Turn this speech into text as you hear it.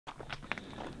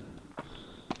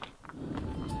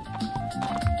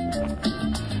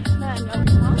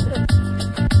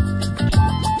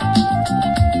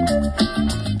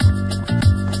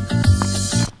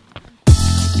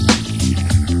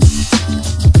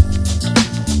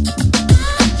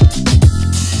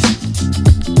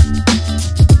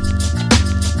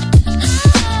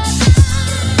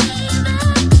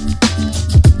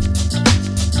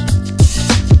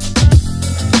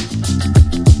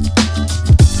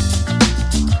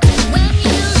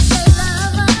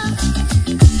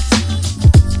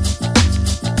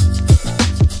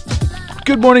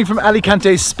Good morning from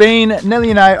Alicante, Spain. Nellie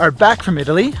and I are back from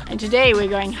Italy. And today we're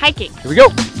going hiking. Here we go.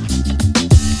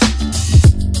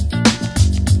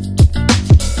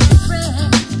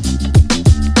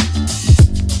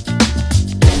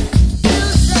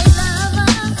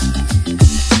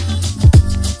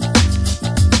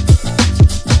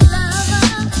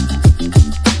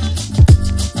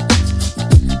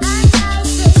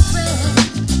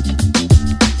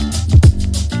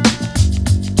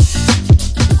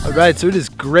 Alright, so it is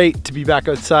great to be back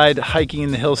outside hiking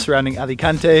in the hills surrounding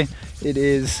Alicante. It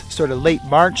is sort of late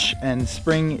March and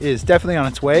spring is definitely on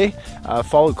its way,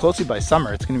 followed closely by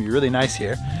summer. It's going to be really nice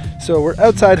here. So we're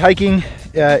outside hiking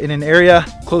in an area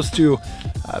close to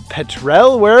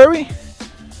Petrel. Where are we?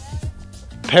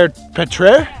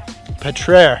 Petrer?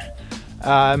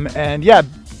 And yeah,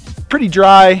 pretty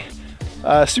dry,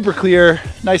 super clear,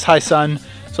 nice high sun.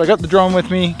 So I got the drone with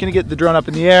me, gonna get the drone up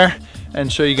in the air and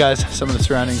show you guys some of the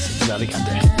surroundings of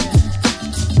Alicante.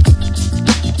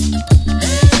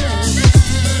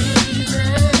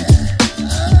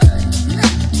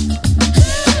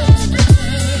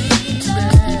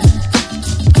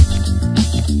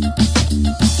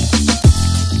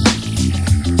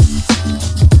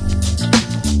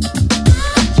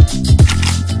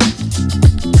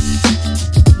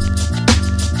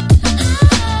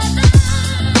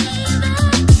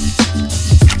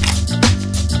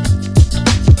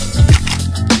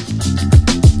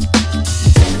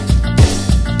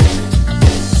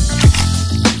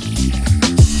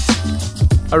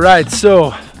 Alright, so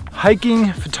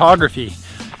hiking photography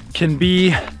can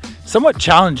be somewhat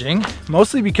challenging,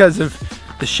 mostly because of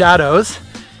the shadows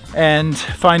and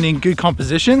finding good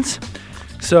compositions.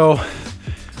 So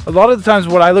a lot of the times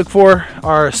what I look for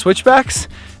are switchbacks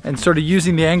and sort of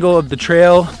using the angle of the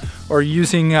trail or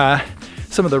using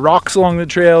some of the rocks along the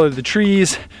trail or the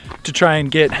trees to try and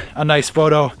get a nice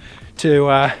photo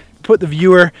to put the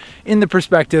viewer in the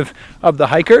perspective of the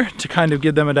hiker to kind of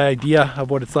give them an idea of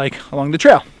what it's like along the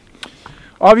trail.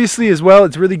 Obviously as well,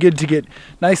 it's really good to get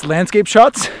nice landscape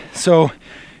shots. So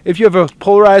if you have a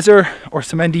polarizer or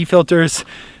some ND filters,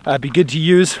 be good to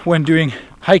use when doing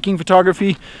hiking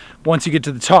photography once you get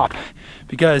to the top,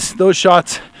 because those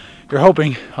shots you're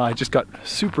hoping, I just got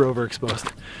super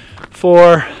overexposed,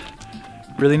 for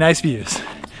really nice views.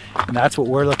 And that's what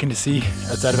we're looking to see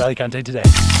outside of Alicante today.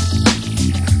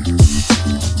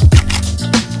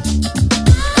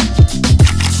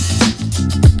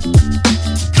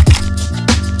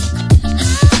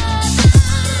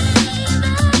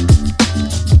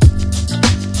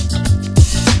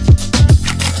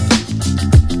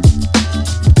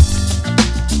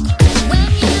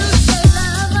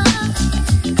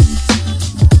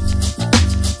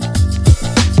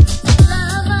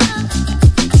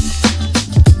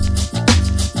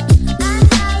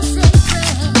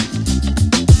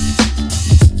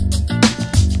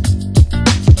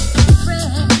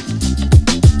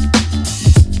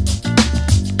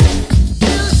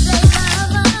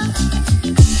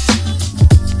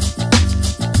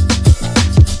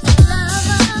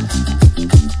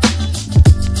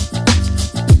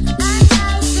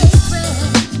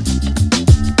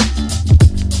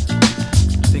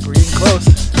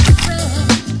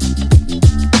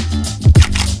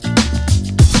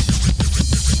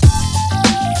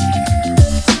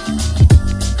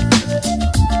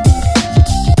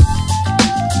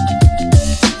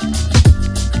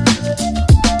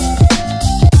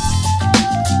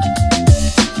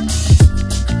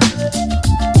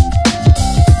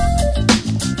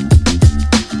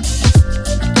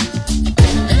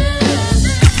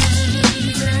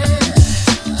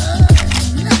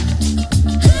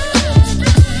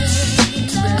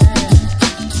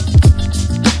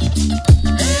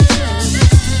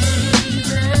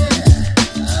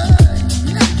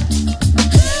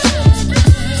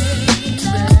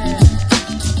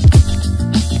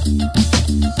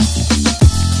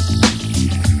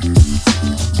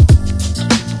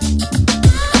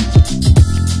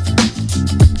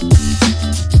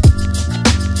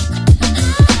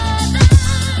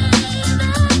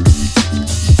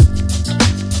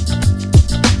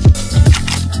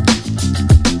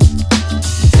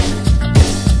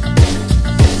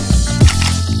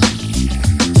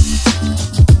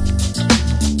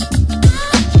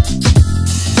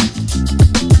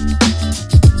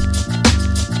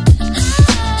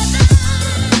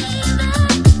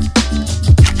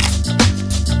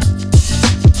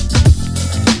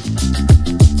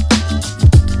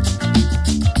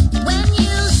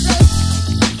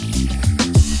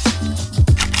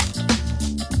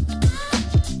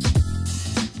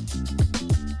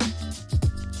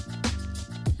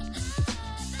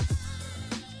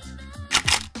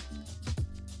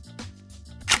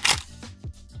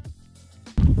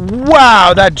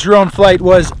 Wow, that drone flight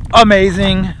was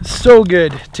amazing. So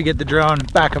good to get the drone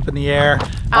back up in the air.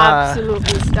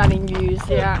 Absolutely stunning views,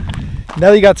 yeah.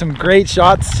 Nellie got some great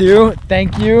shots too.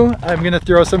 Thank you. I'm gonna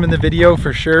throw some in the video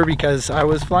for sure because I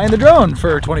was flying the drone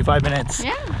for 25 minutes.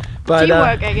 Yeah. But,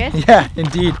 teamwork, I guess. Yeah,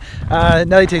 indeed.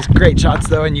 Nellie takes great shots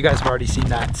though, and you guys have already seen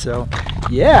that. So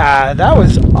yeah, that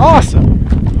was awesome.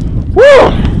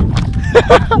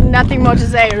 Woo! Nothing more to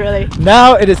say, really.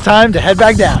 Now it is time to head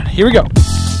back down. Here we go.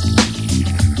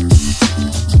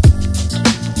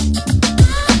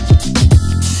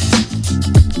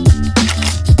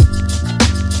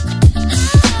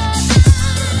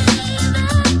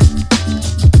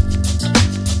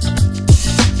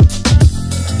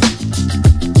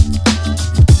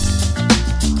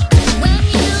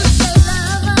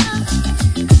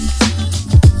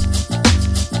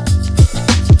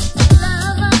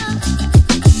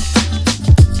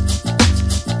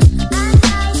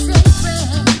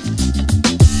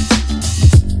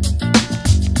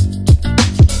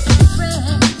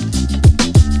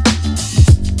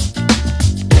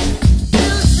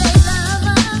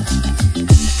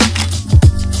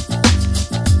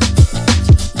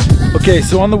 Okay,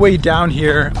 so on the way down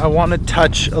here, I want to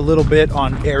touch a little bit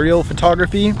on aerial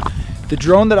photography. The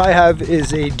drone that I have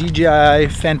is a DJI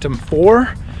Phantom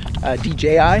 4,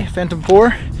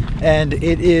 and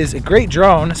it is a great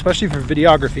drone, especially for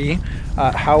videography.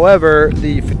 However,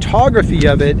 the photography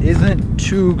of it isn't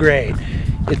too great.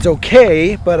 It's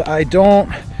okay, but I don't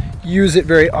use it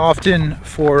very often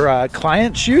for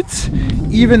client shoots,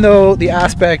 even though the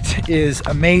aspect is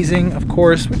amazing, of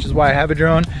course, which is why I have a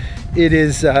drone. It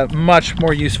is much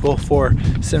more useful for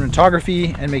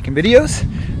cinematography and making videos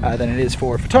than it is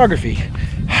for photography.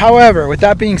 However, with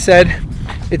that being said,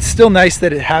 it's still nice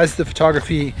that it has the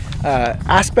photography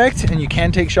aspect and you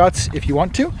can take shots if you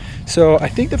want to. So I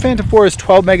think the Phantom 4 is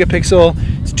 12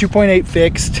 megapixel, it's 2.8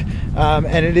 fixed,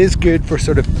 and it is good for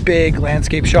sort of big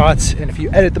landscape shots. And if you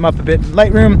edit them up a bit in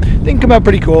Lightroom, they can come out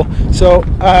pretty cool. So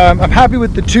I'm happy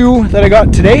with the two that I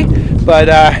got today, but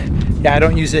yeah, I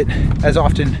don't use it as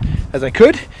often as I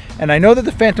could. And I know that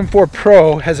the Phantom 4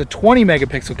 Pro has a 20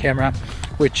 megapixel camera,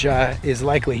 which is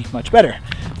likely much better.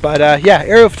 But yeah,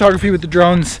 aerial photography with the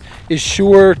drones is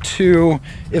sure to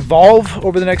evolve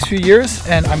over the next few years,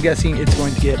 and I'm guessing it's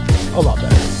going to get a lot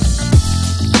better.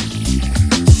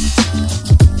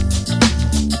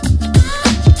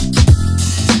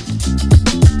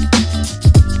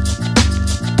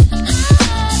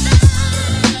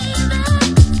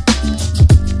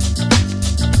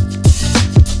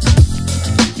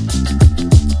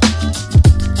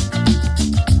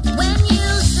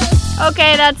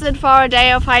 Okay, that's it for our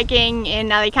day of hiking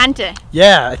in Alicante.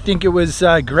 Yeah, I think it was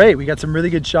great. We got some really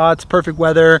good shots, perfect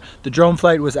weather. The drone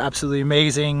flight was absolutely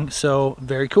amazing, so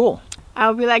very cool. I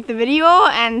hope you liked the video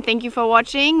and thank you for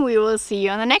watching. We will see you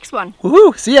on the next one.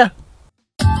 Woohoo! See ya!